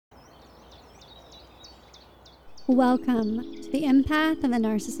Welcome to the Empath and the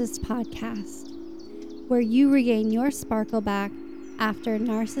Narcissist podcast, where you regain your sparkle back after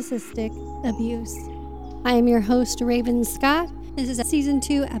narcissistic abuse. I am your host, Raven Scott. This is Season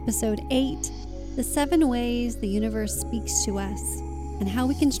 2, Episode 8, The 7 Ways the Universe Speaks to Us and How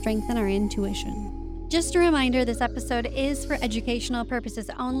We Can Strengthen Our Intuition. Just a reminder, this episode is for educational purposes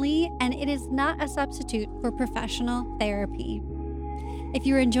only, and it is not a substitute for professional therapy. If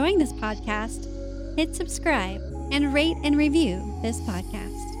you're enjoying this podcast, hit subscribe and rate and review this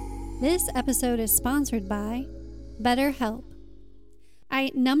podcast. This episode is sponsored by BetterHelp.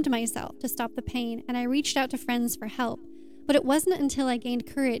 I numbed myself to stop the pain, and I reached out to friends for help, but it wasn't until I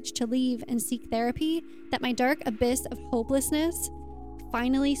gained courage to leave and seek therapy that my dark abyss of hopelessness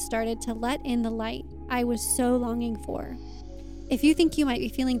finally started to let in the light I was so longing for. If you think you might be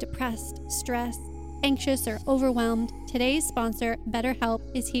feeling depressed, stressed, anxious, or overwhelmed, today's sponsor, BetterHelp,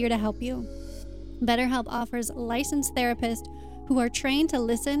 is here to help you. BetterHelp offers licensed therapists who are trained to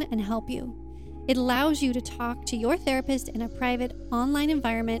listen and help you. It allows you to talk to your therapist in a private online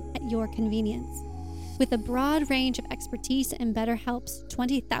environment at your convenience. With a broad range of expertise in BetterHelp's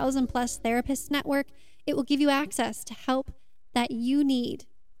 20,000 plus therapist network, it will give you access to help that you need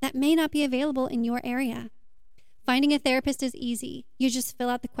that may not be available in your area. Finding a therapist is easy. You just fill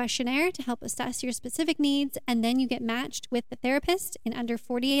out the questionnaire to help assess your specific needs, and then you get matched with the therapist in under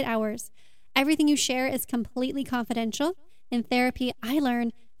 48 hours. Everything you share is completely confidential. In therapy, I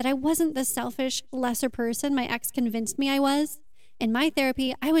learned that I wasn't the selfish, lesser person my ex convinced me I was. In my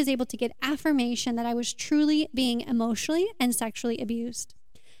therapy, I was able to get affirmation that I was truly being emotionally and sexually abused.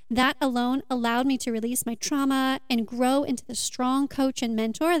 That alone allowed me to release my trauma and grow into the strong coach and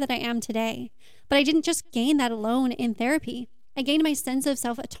mentor that I am today. But I didn't just gain that alone in therapy. I gained my sense of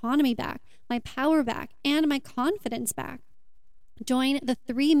self-autonomy back, my power back, and my confidence back. Join the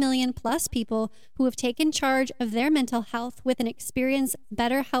 3 million plus people who have taken charge of their mental health with an experienced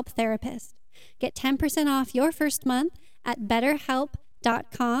BetterHelp therapist. Get 10% off your first month at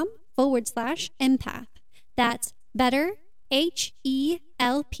betterhelp.com/empath. That's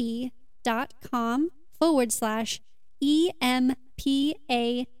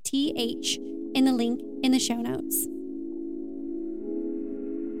betterhelp.com/EMPATH in the link in the show notes.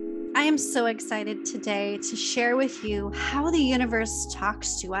 I am so excited today to share with you how the universe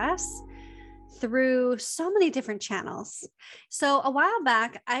talks to us through so many different channels. So a while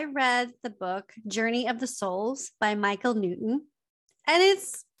back, I read the book Journey of the Souls by Michael Newton, and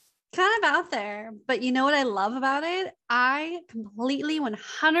it's kind of out there, but you know what I love about it? I completely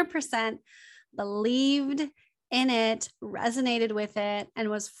 100% believed in it, resonated with it, and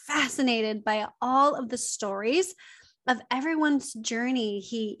was fascinated by all of the stories of everyone's journey.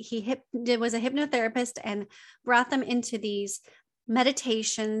 He was a hypnotherapist and brought them into these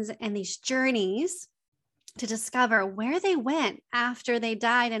meditations and these journeys to discover where they went after they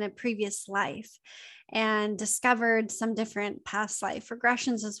died in a previous life, and discovered some different past life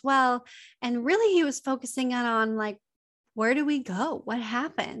regressions as well. And really, he was focusing on like, where do we go? What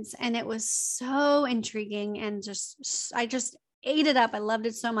happens? And it was so intriguing, and I just ate it up. I loved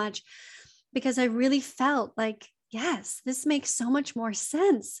it so much because I really felt like, yes, this makes so much more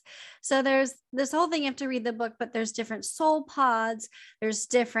sense. So there's this whole thing, you have to read the book, but there's different soul pods, there's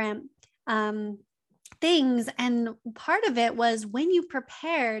different things. And part of it was when you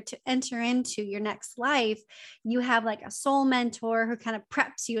prepare to enter into your next life, you have like a soul mentor who kind of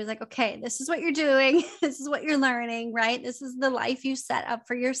preps you. Is like, okay, this is what you're doing. This is what you're learning, right? This is the life you set up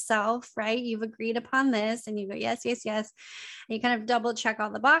for yourself, right? You've agreed upon this, and you go, yes, yes, yes. And you kind of double check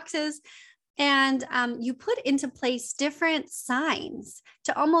all the boxes. And you put into place different signs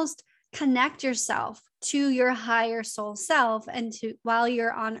to almost connect yourself to your higher soul self and to while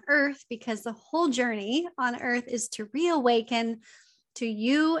you're on earth, because the whole journey on earth is to reawaken to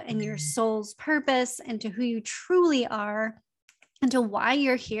you and your soul's purpose and to who you truly are and to why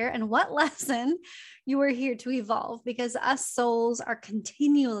you're here and what lesson you are here to evolve, because us souls are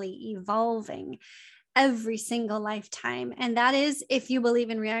continually evolving every single lifetime. And that is if you believe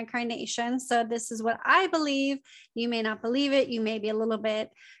in reincarnation. So this is what I believe. You may not believe it. You may be a little bit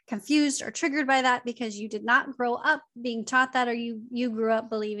confused or triggered by that because you did not grow up being taught that, or you grew up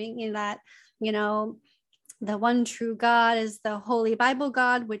believing in that, the one true God is the Holy Bible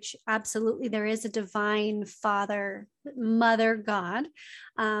God, which absolutely there is a divine father, mother God.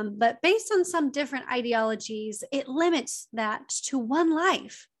 But based on some different ideologies, it limits that to one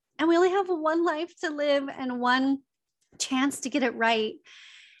life. And we only have one life to live and one chance to get it right.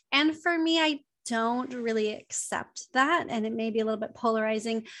 And for me, don't really accept that, and it may be a little bit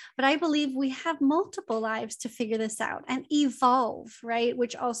polarizing, but I believe we have multiple lives to figure this out and evolve, right?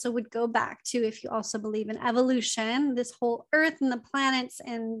 Which also would go back to, if you also believe in evolution, this whole earth and the planets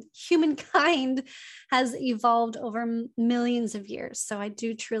and humankind has evolved over millions of years. So I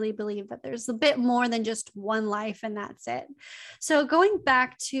do truly believe that there's a bit more than just one life and that's it. So going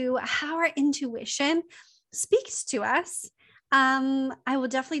back to how our intuition speaks to us, I will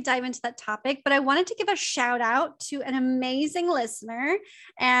definitely dive into that topic, but I wanted to give a shout out to an amazing listener.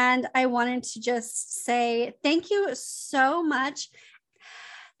 And I wanted to just say thank you so much.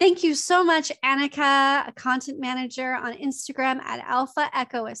 Thank you so much, Annika, a content manager on Instagram at Alpha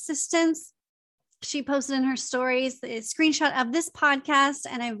Echo Assistance. She posted in her stories a screenshot of this podcast,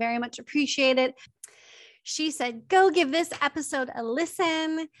 and I very much appreciate it. She said, go give this episode a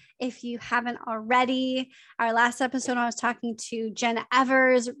listen if you haven't already. Our last episode, I was talking to Jen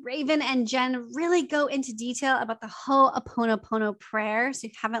Evers. Raven and Jen really go into detail about the Ho'oponopono prayer. So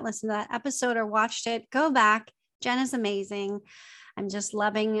if you haven't listened to that episode or watched it, go back. Jen is amazing. I'm just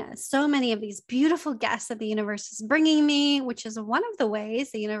loving so many of these beautiful guests that the universe is bringing me, which is one of the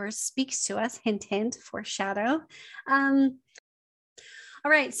ways the universe speaks to us. Hint, hint, foreshadow. All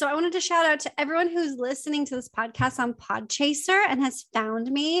right. So I wanted to shout out to everyone who's listening to this podcast on Podchaser and has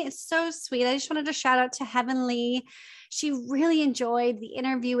found me. It's so sweet. I just wanted to shout out to Heavenly. She really enjoyed the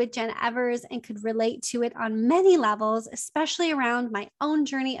interview with Jen Evers and could relate to it on many levels, especially around my own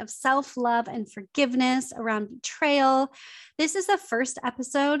journey of self-love and forgiveness, around betrayal. This is the first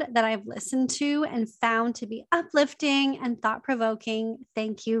episode that I've listened to and found to be uplifting and thought-provoking.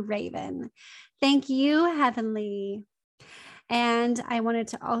 Thank you, Raven. Thank you, Heavenly. And I wanted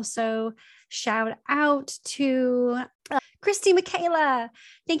to also shout out to Christy Michaela.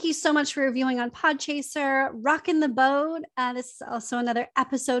 Thank you so much for reviewing on Podchaser. Rockin' the Boat. This is also another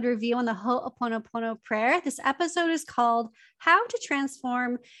episode review on the Ho'oponopono prayer. This episode is called How to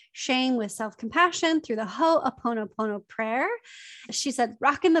Transform Shame with Self-Compassion Through the Ho'oponopono Prayer. She said,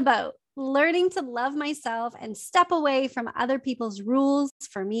 rockin' the boat. Learning to love myself and step away from other people's rules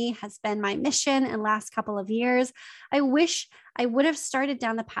for me has been my mission in the last couple of years. I wish I would have started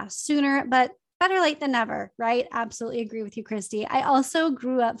down the path sooner, but better late than never, right? Absolutely agree with you, Christy. I also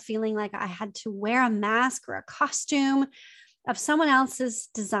grew up feeling like I had to wear a mask or a costume of someone else's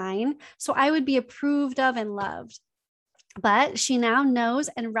design so I would be approved of and loved. But she now knows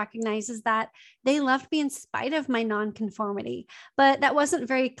and recognizes that they loved me in spite of my nonconformity, but that wasn't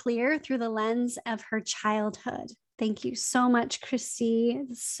very clear through the lens of her childhood. Thank you so much, Christy.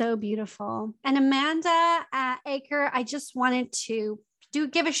 It's so beautiful. And Amanda Aker, I just wanted to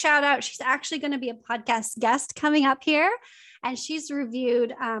give a shout out. She's actually going to be a podcast guest coming up here. And she's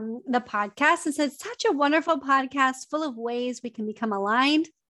reviewed the podcast and said, such a wonderful podcast full of ways we can become aligned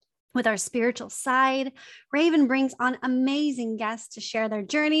with our spiritual side. Raven brings on amazing guests to share their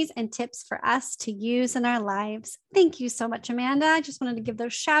journeys and tips for us to use in our lives. Thank you so much, Amanda. I just wanted to give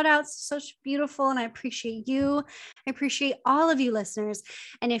those shout outs. Such beautiful. And I appreciate you. I appreciate all of you listeners.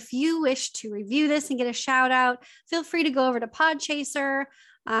 And if you wish to review this and get a shout out, feel free to go over to Podchaser,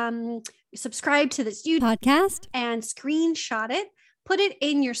 subscribe to this YouTube podcast and screenshot it. Put it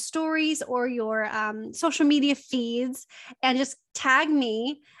in your stories or your social media feeds and just tag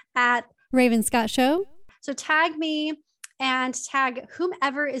me at Raven Scott Show. So tag me and tag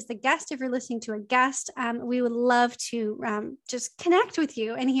whomever is the guest. If you're listening to a guest, we would love to just connect with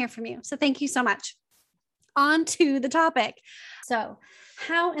you and hear from you. So thank you so much. On to the topic. So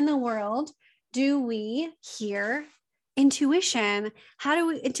how in the world do we hear intuition?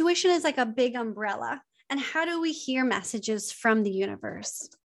 Intuition is like a big umbrella. And how do we hear messages from the universe?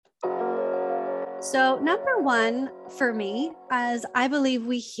 So number one for me, as I believe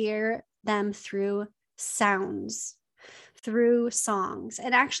we hear them through sounds, through songs.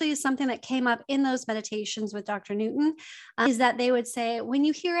 It actually is something that came up in those meditations with Dr. Newton, is that they would say, when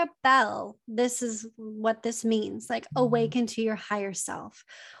you hear a bell, this is what this means, like awaken to your higher self.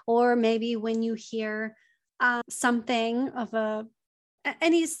 Or maybe when you hear something of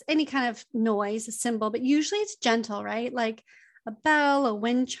any kind of noise, a symbol, but usually it's gentle, right? Like a bell, a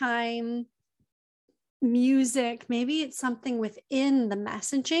wind chime, music. Maybe it's something within the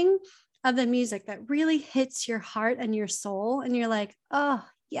messaging of the music that really hits your heart and your soul. And you're like, oh,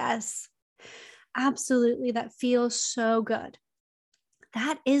 yes, absolutely. That feels so good.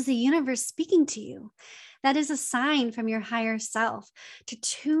 That is the universe speaking to you. That is a sign from your higher self to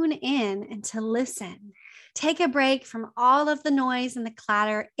tune in and to listen. Take a break from all of the noise and the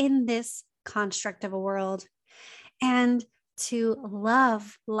clatter in this construct of a world and to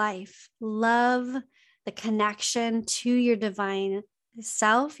love life, love the connection to your divine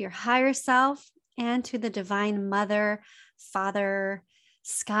self, your higher self, and to the divine mother, father,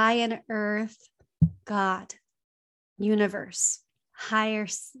 sky and earth, God, universe,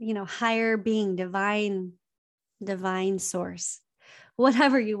 higher being, divine source,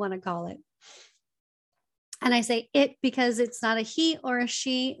 whatever you want to call it. And I say it because it's not a he or a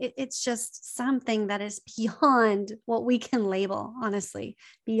she. It's just something that is beyond what we can label, honestly,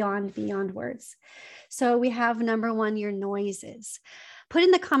 beyond words. So we have number one, your noises. Put in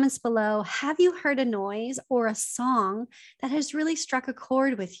the comments below, have you heard a noise or a song that has really struck a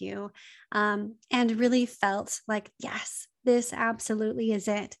chord with you and really felt like, yes, this absolutely is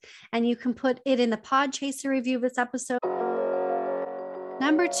it. And you can put it in the Podchaser review of this episode.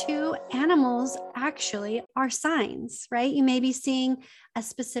 Number two, animals actually are signs, right? You may be seeing a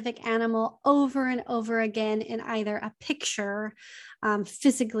specific animal over and over again in either a picture,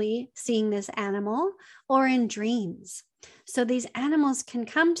 physically seeing this animal, or in dreams. So these animals can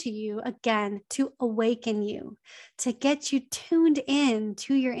come to you again to awaken you, to get you tuned in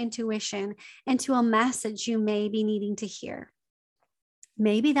to your intuition and to a message you may be needing to hear.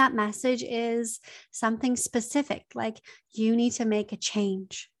 Maybe that message is something specific, like you need to make a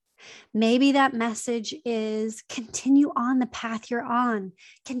change. Maybe that message is continue on the path you're on,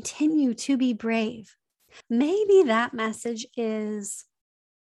 continue to be brave. Maybe that message is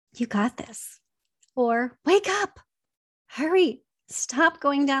you got this, or wake up, hurry, stop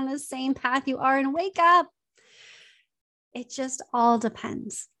going down the same path you are and wake up. It just all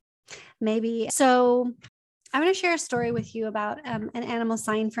depends. Maybe. So I want to share a story with you about an animal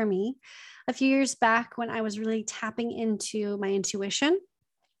sign for me. A few years back, when I was really tapping into my intuition,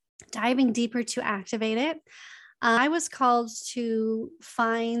 diving deeper to activate it, I was called to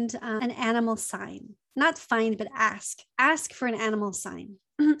find an animal sign. Not find, but ask. Ask for an animal sign.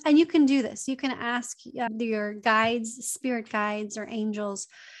 And you can do this. You can ask your guides, spirit guides, or angels,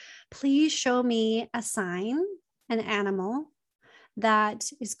 please show me a sign, an animal that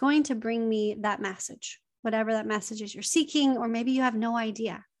is going to bring me that message. Whatever that message is you're seeking, or maybe you have no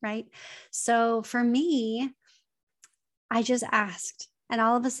idea, right? So for me, I just asked, and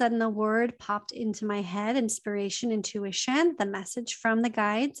all of a sudden the word popped into my head, inspiration, intuition, the message from the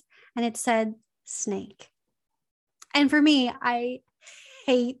guides, and it said snake. And for me, I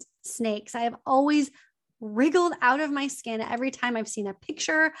hate snakes. I have always wriggled out of my skin every time I've seen a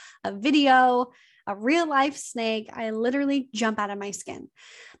picture, a video, a real life snake. I literally jump out of my skin.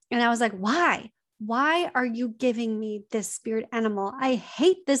 And I was like, why? Why are you giving me this spirit animal? I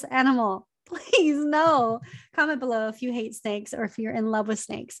hate this animal. Please, no. Comment below if you hate snakes or if you're in love with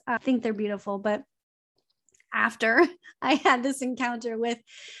snakes. I think they're beautiful. But after I had this encounter with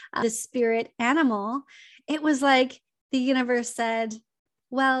the spirit animal, it was like the universe said,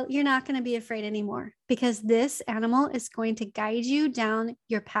 well, you're not going to be afraid anymore because this animal is going to guide you down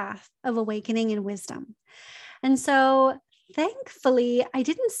your path of awakening and wisdom. And so thankfully, I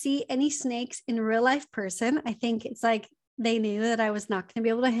didn't see any snakes in real life person. I think it's like they knew that I was not going to be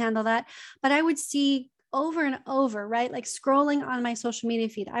able to handle that. But I would see over and over, right? Like scrolling on my social media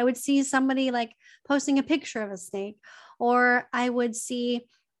feed, I would see somebody like posting a picture of a snake, or I would see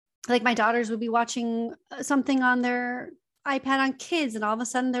like my daughters would be watching something on their iPad on kids, and all of a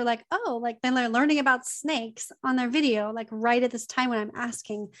sudden they're like, oh, like then they're learning about snakes on their video, like right at this time when I'm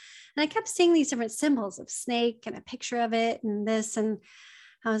asking. And I kept seeing these different symbols of snake and a picture of it and this. And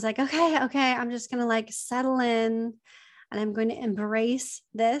I was like, okay, I'm just going to like settle in and I'm going to embrace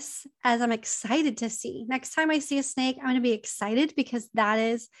this as I'm excited to see. Next time I see a snake, I'm going to be excited because that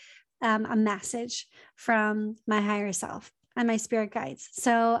is a message from my higher self and my spirit guides.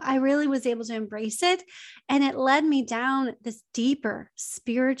 So I really was able to embrace it. And it led me down this deeper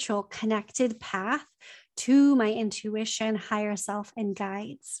spiritual connected path to my intuition, higher self, and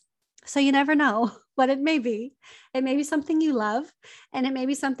guides. So you never know what it may be. It may be something you love, and it may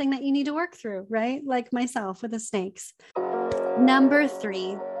be something that you need to work through, right? Like myself with the snakes. Number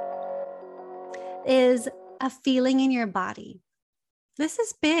 3 is a feeling in your body. This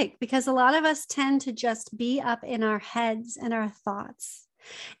is big because a lot of us tend to just be up in our heads and our thoughts.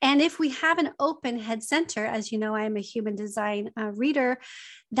 And if we have an open head center, as you know, I am a human design reader,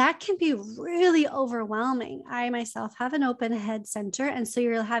 that can be really overwhelming. I myself have an open head center. And so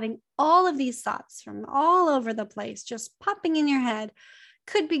you're having all of these thoughts from all over the place, just popping in your head.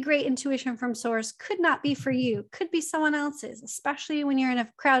 Could be great intuition from source, could not be for you, could be someone else's, especially when you're in a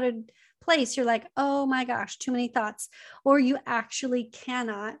crowded place. You're like, oh my gosh, too many thoughts, or you actually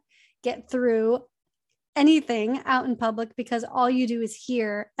cannot get through anything out in public because all you do is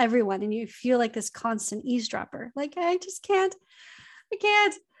hear everyone and you feel like this constant eavesdropper. Like, I can't.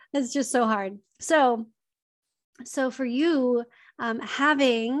 It's just so hard. So for you,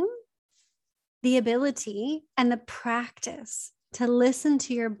 having the ability and the practice to listen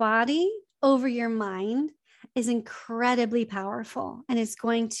to your body over your mind is incredibly powerful, and it's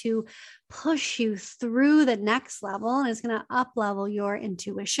going to push you through the next level, and it's going to up level your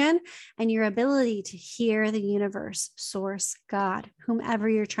intuition and your ability to hear the universe, source, God, whomever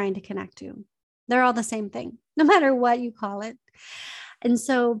you're trying to connect to. They're all the same thing, no matter what you call it. And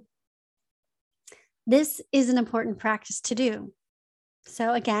so this is an important practice to do.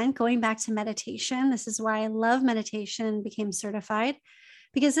 So again, going back to meditation, this is why I love meditation and became certified,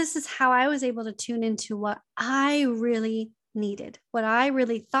 because this is how I was able to tune into what I really needed, what I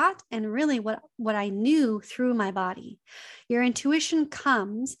really thought, and really what I knew through my body. Your intuition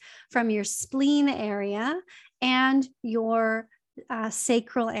comes from your spleen area and your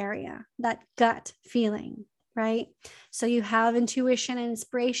sacral area, that gut feeling, right? So you have intuition and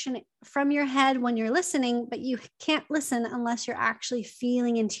inspiration from your head when you're listening, but you can't listen unless you're actually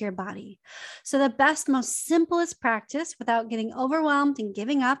feeling into your body. So the best, most simplest practice without getting overwhelmed and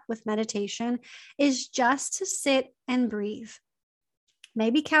giving up with meditation is just to sit and breathe.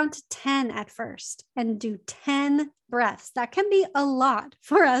 Maybe count to 10 at first and do 10 breaths. That can be a lot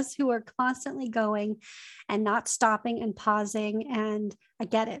for us who are constantly going and not stopping and pausing. And I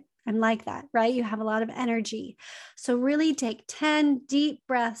get it. I'm like that, right? You have a lot of energy. So really take 10 deep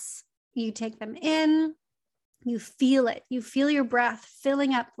breaths. You take them in, you feel it. You feel your breath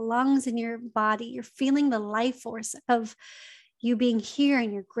filling up the lungs in your body. You're feeling the life force of you being here,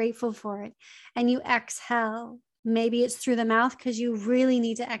 and you're grateful for it. And you exhale. Maybe it's through the mouth because you really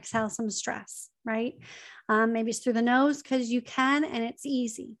need to exhale some stress, right? Maybe it's through the nose because you can and it's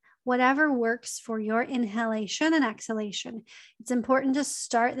easy. Whatever works for your inhalation and exhalation. It's important to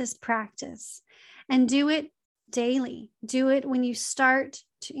start this practice and do it daily. Do it when you start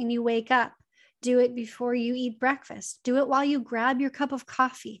and you wake up. Do it before you eat breakfast. Do it while you grab your cup of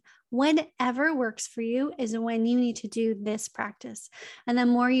coffee. Whenever works for you is when you need to do this practice. And the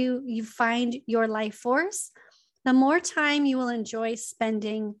more you find your life force, the more time you will enjoy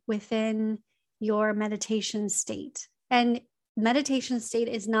spending within your meditation state. And meditation state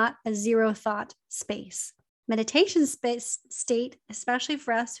is not a zero thought space. Meditation state, especially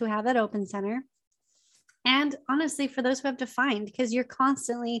for us who have that open center, and honestly, for those who have defined, because you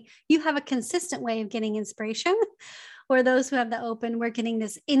have a consistent way of getting inspiration, or those who have the open, we're getting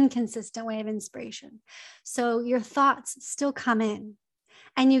this inconsistent way of inspiration. So your thoughts still come in,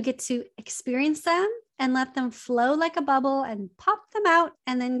 and you get to experience them and let them flow like a bubble and pop them out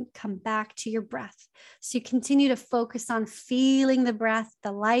and then come back to your breath. So you continue to focus on feeling the breath,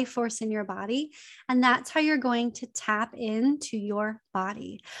 the life force in your body. And that's how you're going to tap into your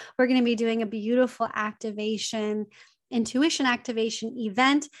body. We're going to be doing a beautiful intuition activation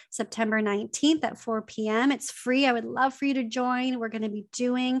event, September 19th at 4 p.m. It's free. I would love for you to join. We're going to be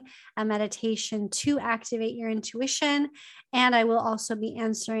doing a meditation to activate your intuition. And I will also be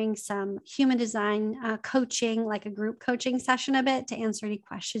answering some human design coaching, like a group coaching session a bit, to answer any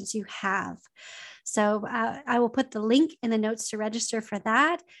questions you have. So I will put the link in the notes to register for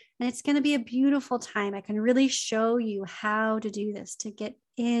that. And it's going to be a beautiful time. I can really show you how to do this to get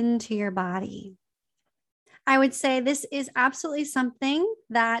into your body. I would say this is absolutely something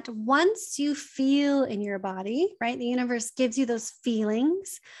that once you feel in your body, right, the universe gives you those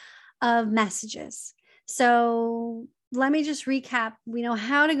feelings of messages. So let me just recap. We know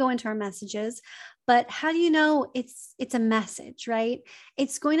how to go into our messages, but how do you know it's a message, right?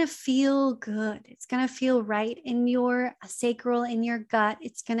 It's going to feel good. It's going to feel right in your sacral, in your gut.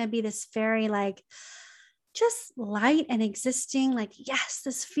 It's going to be this very just light and existing, like, yes,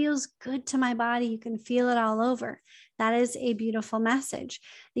 this feels good to my body. You can feel it all over. That is a beautiful message.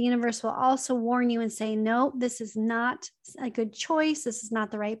 The universe will also warn you and say, no, this is not a good choice. This is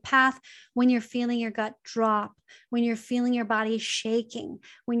not the right path. When you're feeling your gut drop, when you're feeling your body shaking,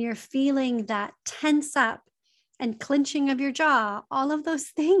 when you're feeling that tense up and clenching of your jaw, all of those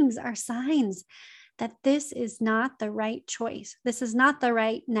things are signs that this is not the right choice. This is not the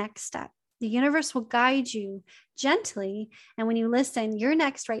right next step. The universe will guide you gently. And when you listen, your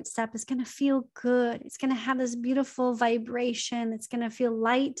next right step is going to feel good. It's going to have this beautiful vibration. It's going to feel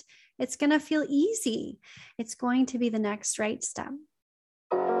light. It's going to feel easy. It's going to be the next right step.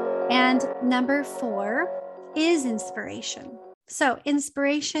 And number 4 is inspiration. So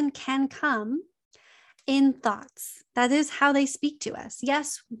inspiration can come in thoughts. That is how they speak to us.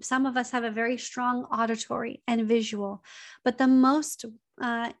 Yes, some of us have a very strong auditory and visual, but the most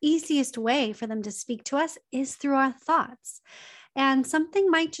easiest way for them to speak to us is through our thoughts. And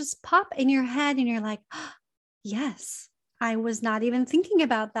something might just pop in your head and you're like, oh, yes, I was not even thinking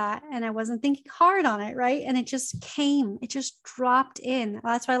about that. And I wasn't thinking hard on it. Right. And it just came, it just dropped in.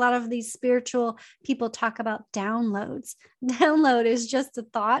 That's why a lot of these spiritual people talk about downloads. Download is just a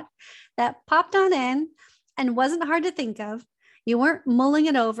thought that popped on in and wasn't hard to think of. You weren't mulling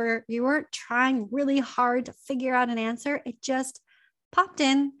it over. You weren't trying really hard to figure out an answer. It just popped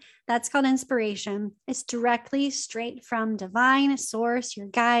in. That's called inspiration. It's directly straight from divine source, your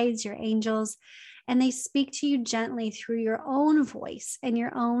guides, your angels, and they speak to you gently through your own voice and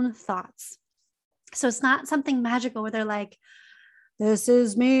your own thoughts. So it's not something magical where they're like, this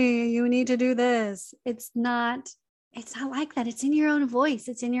is me, you need to do this. It's not like that. It's in your own voice.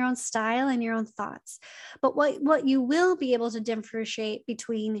 It's in your own style and your own thoughts. But what you will be able to differentiate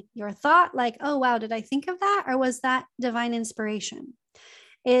between your thought, like, oh, wow, did I think of that? Or was that divine inspiration?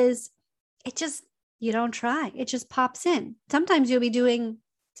 Is it just, you don't try. It just pops in. Sometimes you'll be doing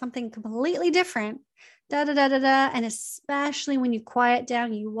something completely different, da, da, da, da, da. And especially when you quiet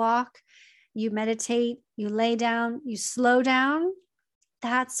down, you walk, you meditate, you lay down, you slow down.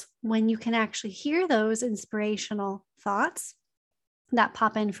 That's when you can actually hear those inspirational thoughts that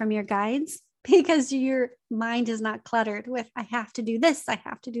pop in from your guides, because your mind is not cluttered with, I have to do this, I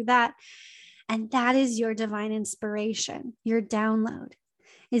have to do that. And that is your divine inspiration. Your download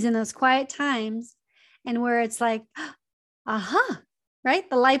is in those quiet times and where it's like, aha, right?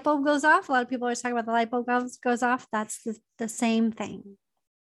 The light bulb goes off. A lot of people always talk about the light bulb goes off. That's the same thing,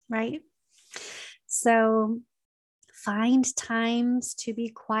 right? So find times to be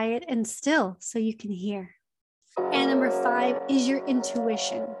quiet and still so you can hear. And number 5 is your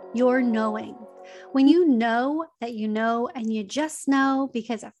intuition, your knowing. When you know that you know, and you just know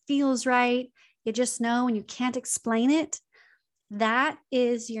because it feels right, you just know and you can't explain it, that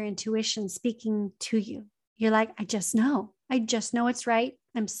is your intuition speaking to you. You're like, I just know it's right.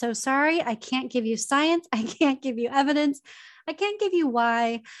 I'm so sorry. I can't give you science. I can't give you evidence. I can't give you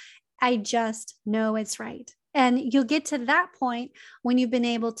why. I just know it's right. And you'll get to that point when you've been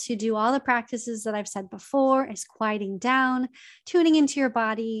able to do all the practices that I've said before, is quieting down, tuning into your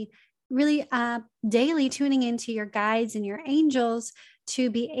body, really daily tuning into your guides and your angels to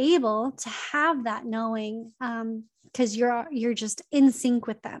be able to have that knowing, because you're just in sync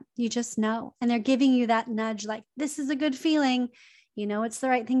with them. You just know, and they're giving you that nudge, like, this is a good feeling. You know, it's the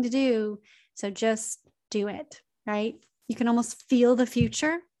right thing to do. So just do it, right? You can almost feel the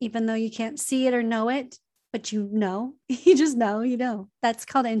future, even though you can't see it or know it. But you know, you just know, you know. That's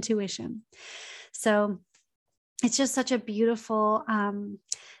called intuition. So it's just such a beautiful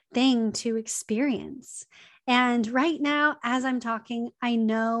thing to experience. And right now, as I'm talking, I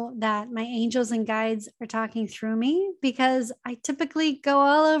know that my angels and guides are talking through me, because I typically go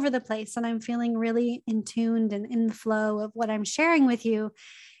all over the place and I'm feeling really in tuned and in the flow of what I'm sharing with you.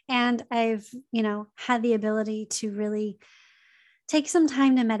 And I've, had the ability to really take some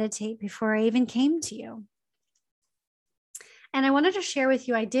time to meditate before I even came to you. And I wanted to share with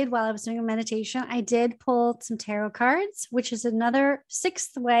you, while I was doing a meditation, I did pull some tarot cards, which is another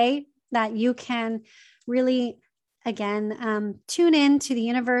 6th way that you can really, again, tune in to the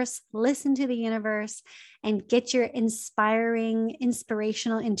universe, listen to the universe, and get your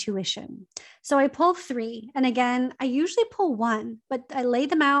inspirational intuition. So I pull 3. And again, I usually pull 1, but I laid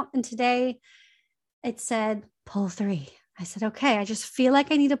them out. And today it said, pull 3. I said, okay, I just feel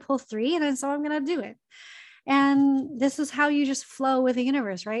like I need to pull 3. And so I'm going to do it. And this is how you just flow with the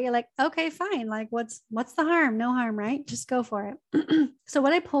universe, right? You're like, okay, fine. Like, what's the harm? No harm, right? Just go for it. So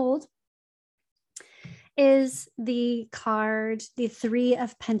what I pulled is the card, the 3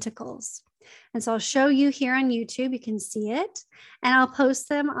 of Pentacles. And so I'll show you here on YouTube. You can see it. And I'll post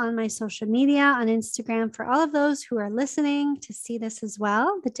them on my social media, on Instagram, for all of those who are listening to see this as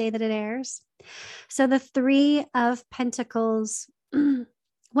well, the day that it airs. So the 3 of Pentacles,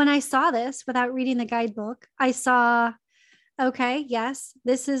 when I saw this without reading the guidebook, I saw, okay, yes,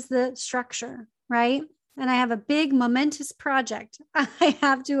 this is the structure, right? And I have a big momentous project I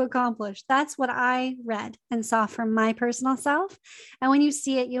have to accomplish. That's what I read and saw from my personal self. And when you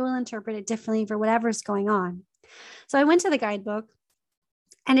see it, you will interpret it differently for whatever's going on. So I went to the guidebook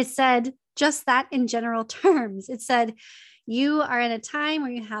and it said just that in general terms. It said, you are in a time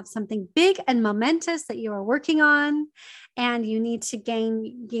where you have something big and momentous that you are working on, and you need to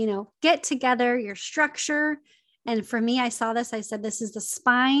get together your structure. And for me, I saw this, I said, this is the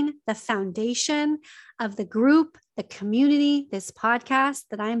spine, the foundation of the group, the community, this podcast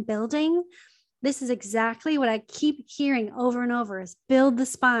that I'm building. This is exactly what I keep hearing over and over, is build the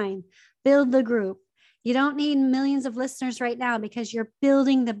spine, build the group, You don't need millions of listeners right now because you're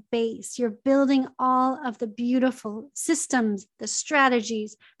building the base. You're building all of the beautiful systems, the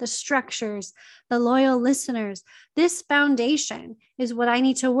strategies, the structures, the loyal listeners. This foundation is what I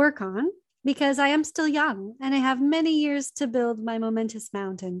need to work on because I am still young and I have many years to build my momentous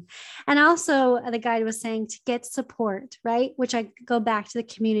mountain. And also, the guide was saying to get support, right? Which I go back to the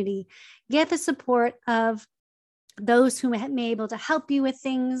community, get the support of those who may be able to help you with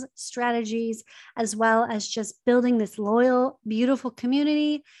things, strategies, as well as just building this loyal, beautiful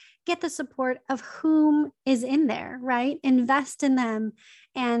community. Get the support of whom is in there, right? Invest in them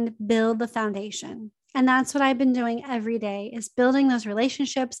and build the foundation. And that's what I've been doing every day is building those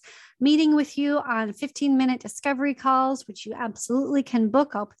relationships, meeting with you on 15-minute discovery calls, which you absolutely can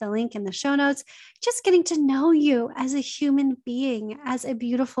book. I'll put the link in the show notes, just getting to know you as a human being, as a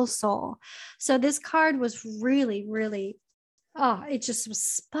beautiful soul. So this card was really, really, it just was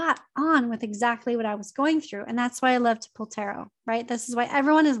spot on with exactly what I was going through. And that's why I love to pull tarot, right? This is why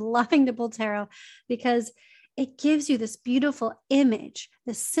everyone is loving to pull tarot, because it gives you this beautiful image,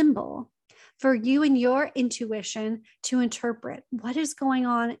 this symbol for you and your intuition to interpret what is going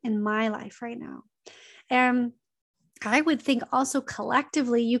on in my life right now. And I would think also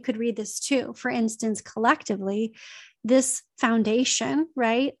collectively, you could read this too. For instance, collectively, this foundation,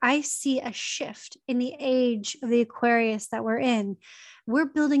 right? I see a shift in the age of the Aquarius that we're in. We're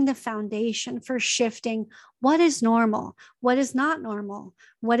building the foundation for shifting what is normal, what is not normal,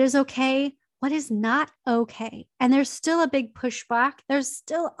 what is okay, what is not okay. And there's still a big pushback. There's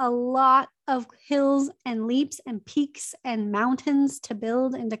still a lot of hills and leaps and peaks and mountains to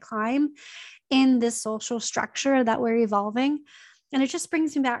build and to climb in this social structure that we're evolving. And it just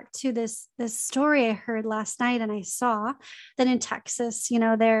brings me back to this story I heard last night, and I saw that in Texas,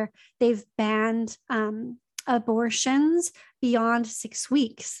 they've banned abortions beyond 6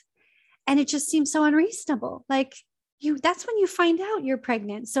 weeks. And it just seems so unreasonable. Like, that's when you find out you're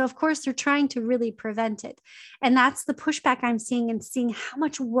pregnant. So of course they're trying to really prevent it. And that's the pushback I'm seeing, and seeing how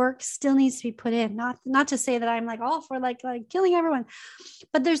much work still needs to be put in. Not to say that I'm like all for like killing everyone,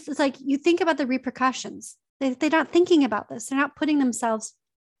 but it's like, you think about the repercussions. They're not thinking about this. They're not putting themselves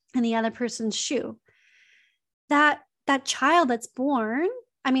in the other person's shoe. That child that's born,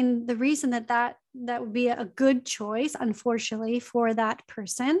 I mean, the reason that would be a good choice, unfortunately, for that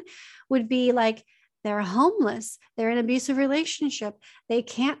person would be like, they're homeless, they're in an abusive relationship, they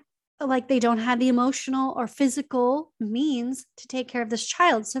don't have the emotional or physical means to take care of this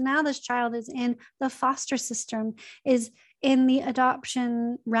child. So now this child is in the foster system, is in the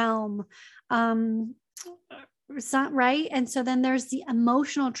adoption realm. It's not right. And so then there's the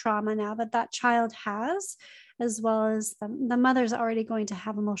emotional trauma now that child has, as well as the mother's already going to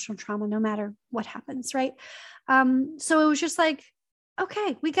have emotional trauma no matter what happens, right? So it was just like,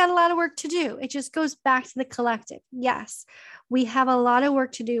 okay, we got a lot of work to do. It just goes back to the collective. Yes, we have a lot of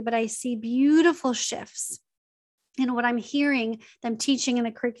work to do, but I see beautiful shifts. And what I'm hearing them teaching in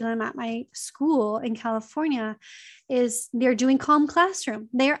the curriculum at my school in California is they're doing calm classroom.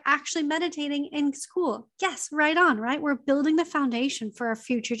 They're actually meditating in school. Yes, right on, right? We're building the foundation for our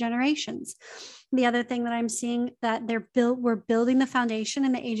future generations. The other thing that I'm seeing that we're building the foundation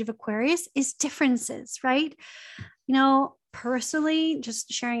in the age of Aquarius is differences, right? Personally,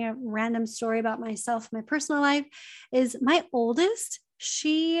 just sharing a random story about myself, my personal life, is my oldest.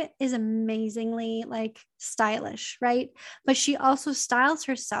 She is amazingly stylish, right? But she also styles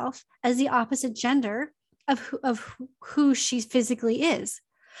herself as the opposite gender of who she physically is.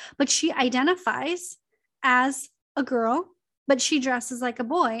 But she identifies as a girl, but she dresses like a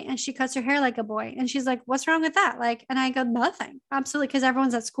boy and she cuts her hair like a boy. And she's like, what's wrong with that? And I go, nothing. Absolutely. Because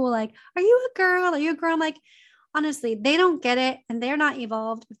everyone's at school like, are you a girl? Are you a girl? I'm like, honestly, they don't get it and they're not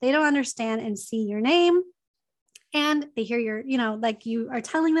evolved if they don't understand and see your name and they hear your, you are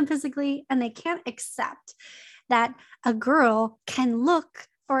telling them physically, and they can't accept that a girl can look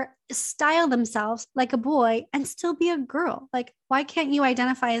or style themselves like a boy and still be a girl. Like, why can't you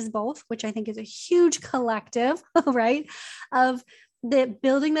identify as both? Which I think is a huge collective, right? Of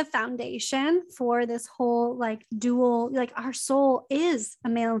building the foundation for this whole dual, our soul is a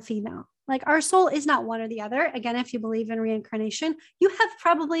male and female. Our soul is not one or the other. Again, if you believe in reincarnation, you have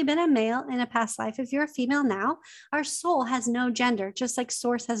probably been a male in a past life. If you're a female now, our soul has no gender, just like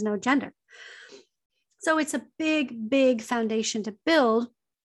source has no gender. So it's a big, big foundation to build.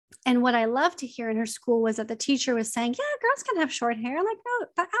 And what I love to hear in her school was that the teacher was saying, yeah, girls can have short hair.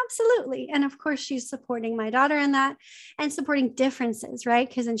 No, absolutely. And of course, she's supporting my daughter in that and supporting differences, right?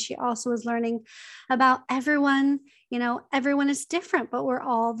 Because then she also was learning about everyone Everyone is different, but we're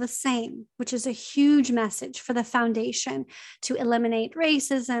all the same, which is a huge message for the foundation to eliminate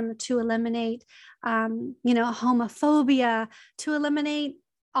racism, to eliminate, homophobia, to eliminate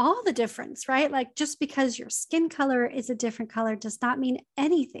all the difference, right? Like just because your skin color is a different color does not mean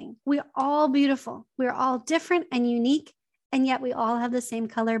anything. We're all beautiful. We're all different and unique, and yet we all have the same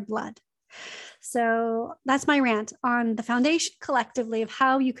color blood. So that's my rant on the foundation collectively of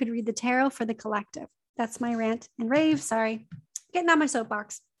how you could read the tarot for the collective. That's my rant and rave. Sorry, getting on my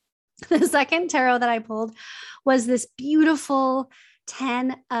soapbox. The second tarot that I pulled was this beautiful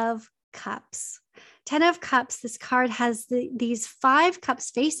 10 of Cups. 10 of Cups, this card has these 5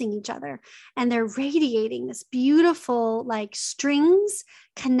 cups facing each other, and they're radiating this beautiful like strings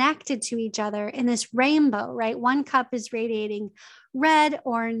connected to each other in this rainbow, right? One cup is radiating red,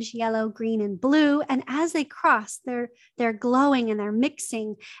 orange, yellow, green, and blue. And as they cross, they're glowing and they're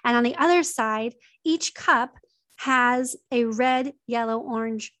mixing. And on the other side, each cup has a red, yellow,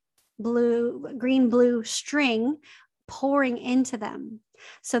 orange, blue, green, blue string pouring into them.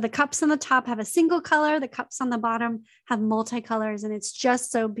 So the cups on the top have a single color, the cups on the bottom have multicolors, and it's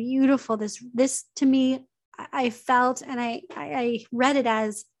just so beautiful. This to me, I felt, and I read it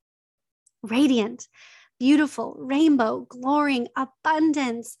as radiant, beautiful, rainbow, glorying,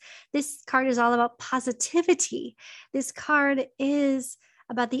 abundance. This card is all about positivity. This card is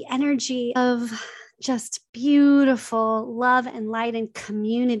about the energy of just beautiful love and light and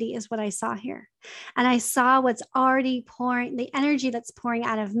community is what I saw here. And I saw what's already pouring, the energy that's pouring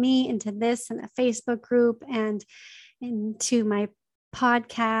out of me into this and the Facebook group and into my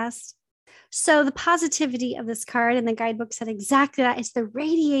podcast. So the positivity of this card and the guidebook said exactly that. It's the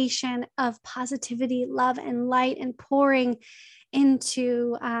radiation of positivity, love, and light, and pouring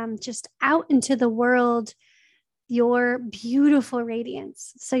into just out into the world your beautiful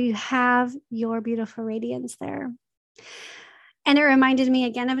radiance. So you have your beautiful radiance there. And it reminded me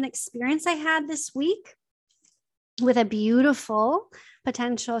again of an experience I had this week with a beautiful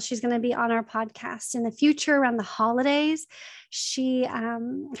potential. She's going to be on our podcast in the future around the holidays. Her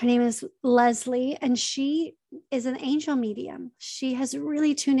name is Leslie, and she is an angel medium. She has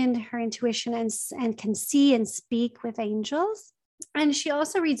really tuned into her intuition and can see and speak with angels. And she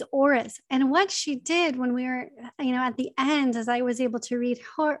also reads auras. And what she did when we were, at the end, as I was able to read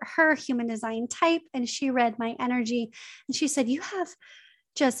her human design type, and she read my energy, and she said, you have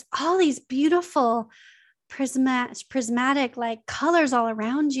just all these beautiful prismatic like colors all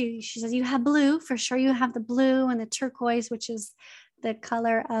around you. She says, you have blue, for sure. You have the blue and the turquoise, which is the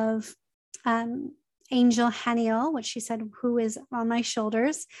color of Angel Haniel, which she said, who is on my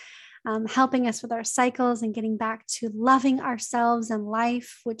shoulders. Helping us with our cycles and getting back to loving ourselves and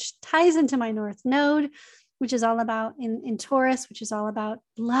life, which ties into my North Node, which is all about in Taurus, which is all about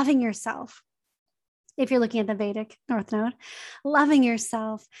loving yourself. If you're looking at the Vedic North Node, loving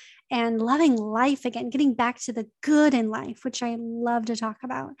yourself and loving life again, getting back to the good in life, which I love to talk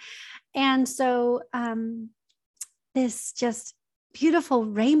about. And so this just beautiful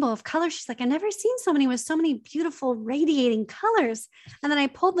rainbow of colors. She's like, I've never seen somebody with so many beautiful radiating colors. And then I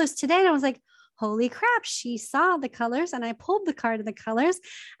pulled this today and I was like, holy crap, she saw the colors. And I pulled the card of the colors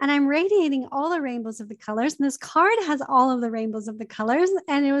and I'm radiating all the rainbows of the colors. And this card has all of the rainbows of the colors.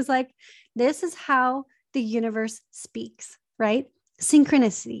 And it was like, this is how the universe speaks, right?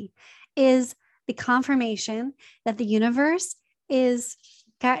 Synchronicity is the confirmation that the universe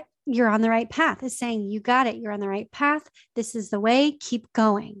you're on the right path. Is saying, you got it. You're on the right path. This is the way. Keep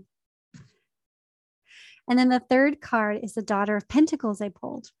going. And then the third card is the Daughter of Pentacles I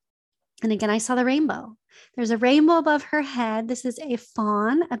pulled. And again, I saw the rainbow. There's a rainbow above her head. This is a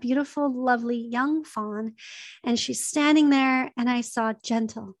fawn, a beautiful, lovely young fawn. And she's standing there, and I saw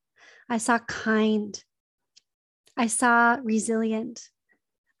gentle. I saw kind. I saw resilient.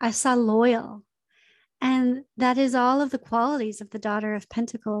 I saw loyal. And that is all of the qualities of the Daughter of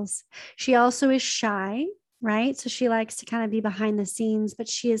Pentacles. She also is shy, right? So she likes to kind of be behind the scenes, but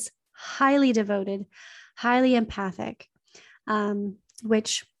she is highly devoted, highly empathic,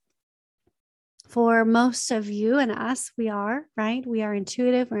 which for most of you and us, we are, right? We are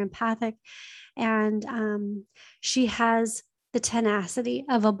intuitive, we're empathic. And she has the tenacity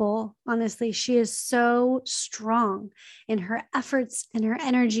of a bull. Honestly, she is so strong in her efforts and her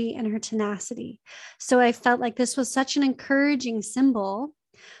energy and her tenacity. So I felt like this was such an encouraging symbol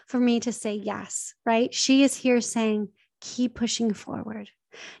for me to say yes, right? She is here saying, keep pushing forward.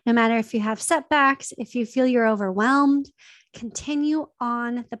 No matter if you have setbacks, if you feel you're overwhelmed, continue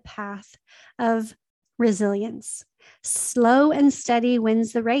on the path of resilience. Slow and steady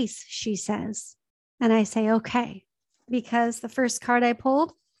wins the race, she says. And I say, okay. Because the first card I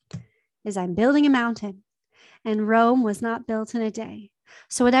pulled is I'm building a mountain. and Rome was not built in a day.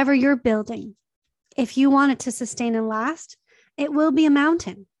 So whatever you're building, if you want it to sustain and last, it will be a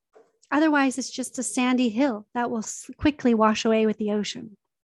mountain. Otherwise, it's just a sandy hill that will quickly wash away with the ocean.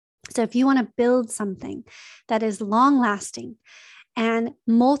 So if you want to build something that is long lasting and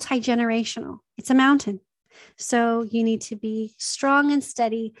multi-generational, it's a mountain. So you need to be strong and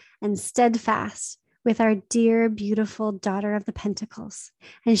steady and steadfast with our dear, beautiful daughter of the Pentacles.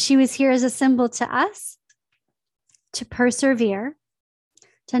 And she was here as a symbol to us to persevere,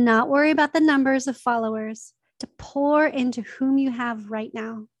 to not worry about the numbers of followers, to pour into whom you have right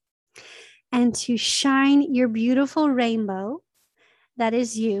now, and to shine your beautiful rainbow that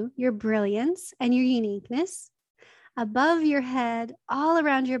is you, your brilliance and your uniqueness above your head, all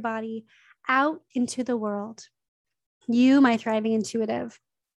around your body, out into the world. You, my thriving intuitive,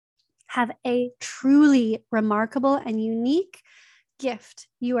 have a truly remarkable and unique gift.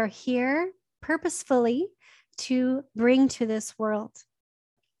 You are here purposefully to bring to this world.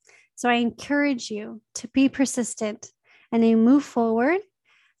 So I encourage you to be persistent and to move forward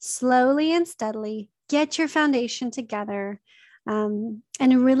slowly and steadily, get your foundation together, and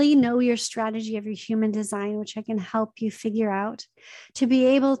really know your strategy of your human design, which I can help you figure out to be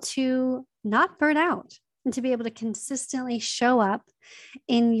able to not burn out and to be able to consistently show up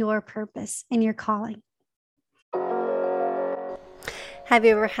in your purpose and your calling. Have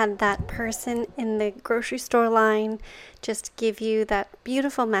you ever had that person in the grocery store line just give you that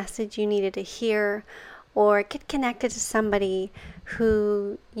beautiful message you needed to hear, or get connected to somebody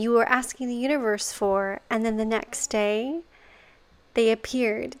who you were asking the universe for, and then the next day they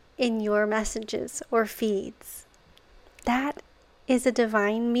appeared in your messages or feeds? That is a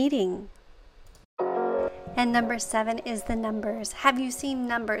divine meeting. And number 7 is the numbers. Have you seen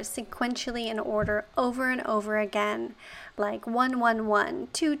numbers sequentially in order over and over again? Like 111,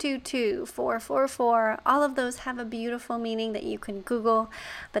 222, 444. All of those have a beautiful meaning that you can Google.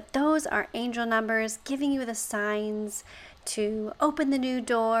 But those are angel numbers giving you the signs to open the new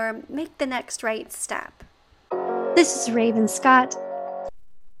door, make the next right step. This is Raven Scott.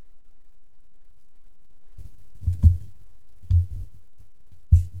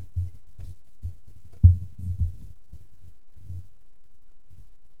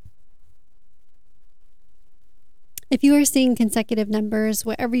 If you are seeing consecutive numbers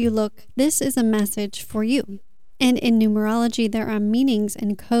wherever you look, this is a message for you. And in numerology, there are meanings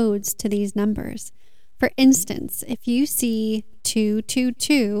and codes to these numbers. For instance, if you see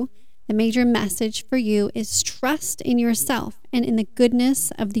 222, the major message for you is trust in yourself and in the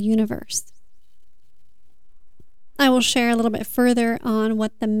goodness of the universe. I will share a little bit further on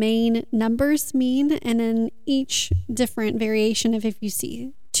what the main numbers mean, and then each different variation of if you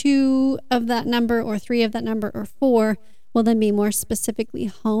see 2 of that number or 3 of that number or 4 will then be more specifically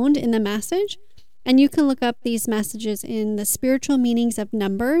honed in the message. And you can look up these messages in the Spiritual Meanings of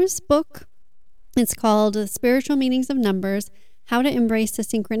Numbers book. It's called The Spiritual Meanings of Numbers, How to Embrace the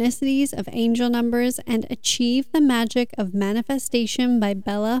Synchronicities of Angel Numbers and Achieve the Magic of Manifestation by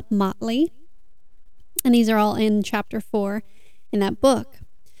Bella Motley. And these are all in chapter 4 in that book.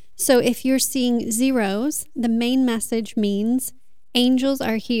 So if you're seeing zeros, the main message means angels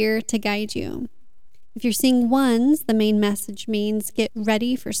are here to guide you. If you're seeing ones, the main message means get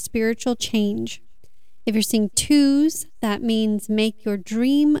ready for spiritual change. If you're seeing 2s, that means make your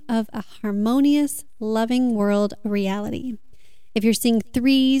dream of a harmonious, loving world a reality. If you're seeing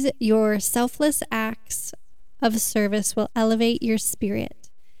 3s, your selfless acts of service will elevate your spirit.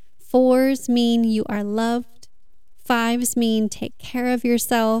 4s mean you are loved. 5s mean take care of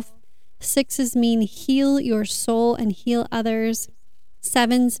yourself. 6s mean heal your soul and heal others.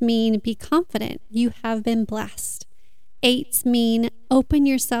 7s mean be confident, you have been blessed. 8s mean open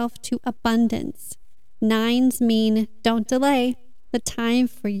yourself to abundance. 9s mean don't delay, the time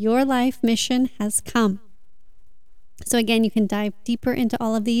for your life mission has come. So again, you can dive deeper into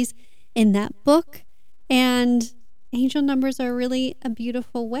all of these in that book. And angel numbers are really a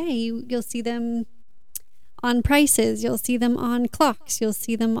beautiful way. You'll see them on prices, you'll see them on clocks, you'll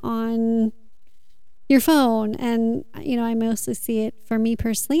see them on your phone, and I mostly see it, for me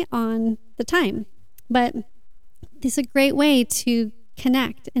personally, on the time. But this is a great way to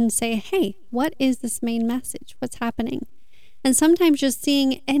connect and say, hey, what is this main message? What's happening? And sometimes just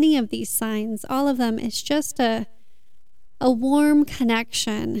seeing any of these signs, all of them, is just a warm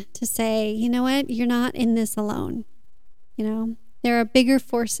connection to say, you know what, you're not in this alone. There are bigger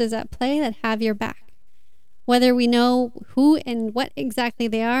forces at play that have your back. Whether we know who and what exactly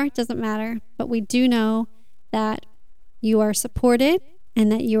they are, doesn't matter. But we do know that you are supported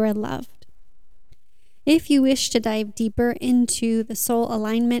and that you are loved. If you wish to dive deeper into the Soul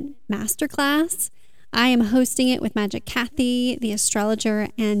Alignment Masterclass, I am hosting it with Magic Kathy, the astrologer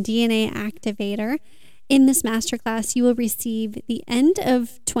and DNA activator. In this masterclass, you will receive the end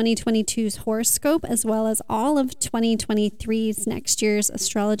of 2022's horoscope, as well as all of 2023's next year's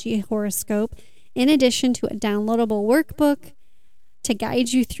astrology horoscope, in addition to a downloadable workbook to guide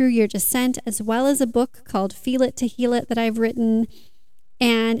you through your descent, as well as a book called Feel It to Heal It that I've written.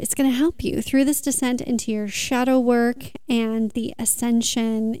 And it's going to help you through this descent into your shadow work and the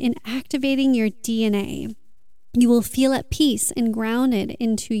ascension in activating your DNA. You will feel at peace and grounded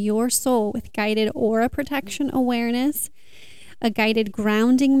into your soul with guided aura protection awareness, a guided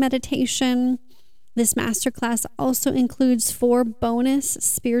grounding meditation. This masterclass also includes 4 bonus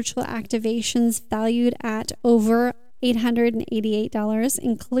spiritual activations valued at over $888,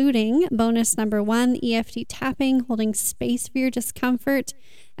 including bonus number 1, EFT tapping, holding space for your discomfort,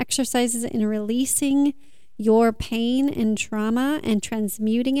 exercises in releasing your pain and trauma and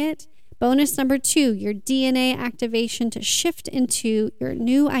transmuting it. Bonus number 2, your DNA activation to shift into your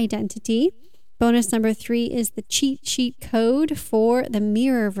new identity. Bonus number 3 is the cheat sheet code for the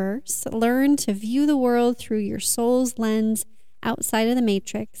Mirrorverse. Learn to view the world through your soul's lens outside of the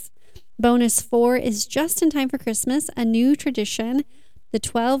matrix. Bonus 4 is just in time for Christmas, a new tradition, the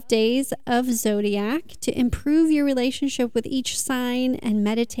 12 days of Zodiac, to improve your relationship with each sign and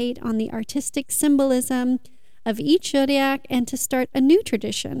meditate on the artistic symbolism of each zodiac, and to start a new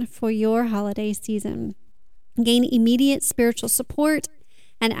tradition for your holiday season. Gain immediate spiritual support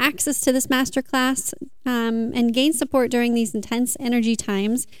and access to this masterclass, and gain support during these intense energy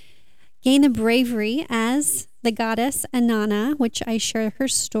times. Gain the bravery as the goddess Inanna, which I share her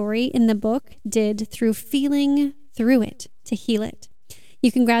story in the book, did through feeling through it to heal it.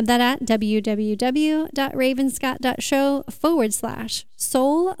 You can grab that at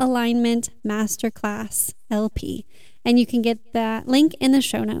www.ravenscott.show/soul alignment masterclass LP. And you can get that link in the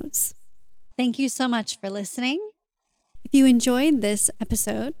show notes. Thank you so much for listening. If you enjoyed this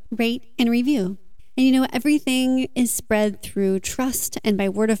episode, rate and review. And you know, everything is spread through trust and by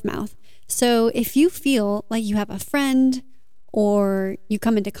word of mouth. So if you feel like you have a friend or you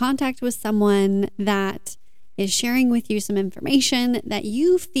come into contact with someone that is sharing with you some information that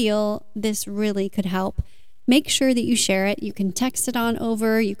you feel this really could help, make sure that you share it. You can text it on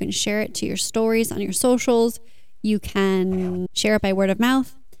over. You can share it to your stories on your socials. You can share it by word of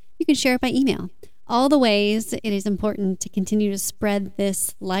mouth. You can share it by email. All the ways it is important to continue to spread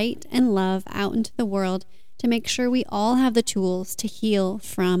this light and love out into the world to make sure we all have the tools to heal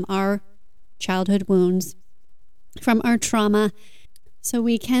from our childhood wounds, from our trauma, so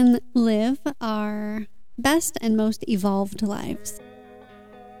we can live our best and most evolved lives.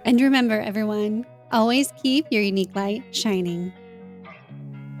 And remember, everyone, always keep your unique light shining.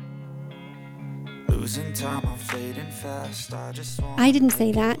 I didn't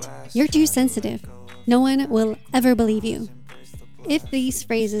say that. You're too sensitive. No one will ever believe you. If these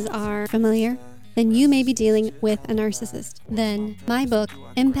phrases are familiar, then you may be dealing with a narcissist. Then my book,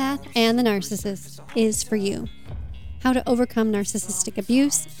 Empath and the Narcissist, is for you. How to overcome narcissistic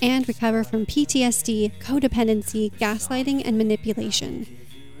abuse and recover from PTSD, codependency, gaslighting, and manipulation.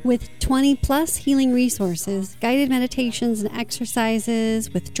 With 20 plus healing resources, guided meditations and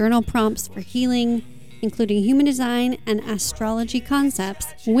exercises with journal prompts for healing, including human design and astrology concepts,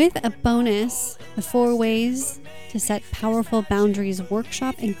 with a bonus, the 4 ways to set powerful boundaries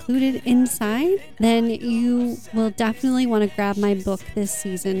workshop included inside, then you will definitely want to grab my book this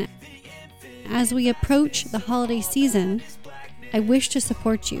season. As we approach the holiday season, I wish to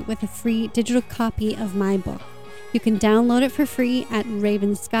support you with a free digital copy of my book. You can download it for free at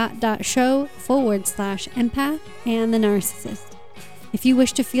ravenscott.show/empath and the narcissist. If you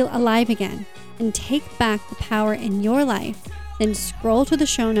wish to feel alive again and take back the power in your life, then scroll to the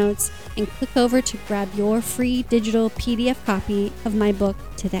show notes and click over to grab your free digital PDF copy of my book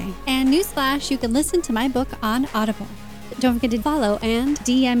today. And newsflash, you can listen to my book on Audible. Don't forget to follow and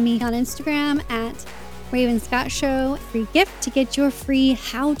DM me on Instagram at Raven Scott Show. Free gift to get your free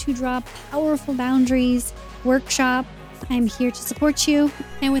How to Draw Powerful Boundaries workshop. I'm here to support you.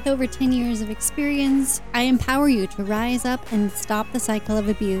 And with over 10 years of experience, I empower you to rise up and stop the cycle of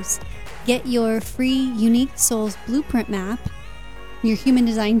abuse. Get your free Unique Souls Blueprint Map, your human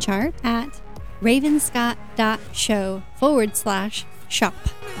design chart, at ravenscott.show/shop.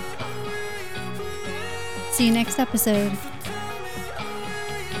 See you next episode.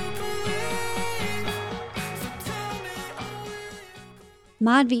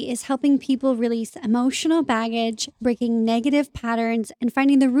 Madhvi is helping people release emotional baggage, breaking negative patterns, and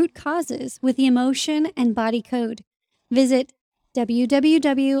finding the root causes with the emotion and body code. Visit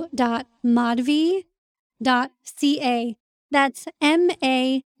www.madhvi.ca. That's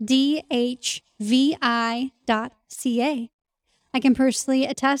MADHV.ca. I can personally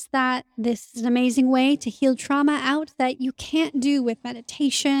attest that this is an amazing way to heal trauma out that you can't do with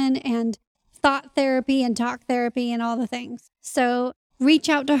meditation and thought therapy and talk therapy and all the things. So reach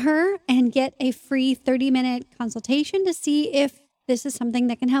out to her and get a free 30-minute consultation to see if this is something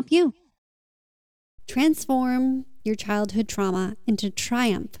that can help you. Transform your childhood trauma into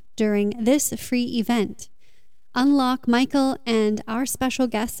triumph during this free event. Unlock Michael and our special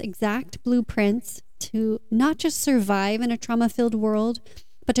guest's exact blueprints to not just survive in a trauma-filled world,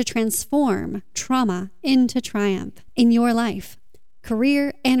 but to transform trauma into triumph in your life,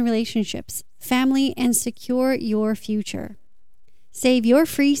 career and relationships, family, and secure your future. Save your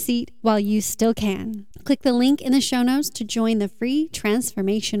free seat while you still can. Click the link in the show notes to join the free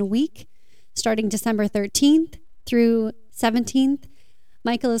Transformation Week starting December 13th through 17th.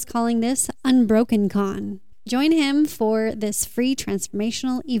 Michael is calling this Unbroken Con. Join him for this free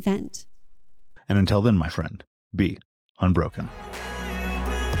transformational event. And until then, my friend, be unbroken.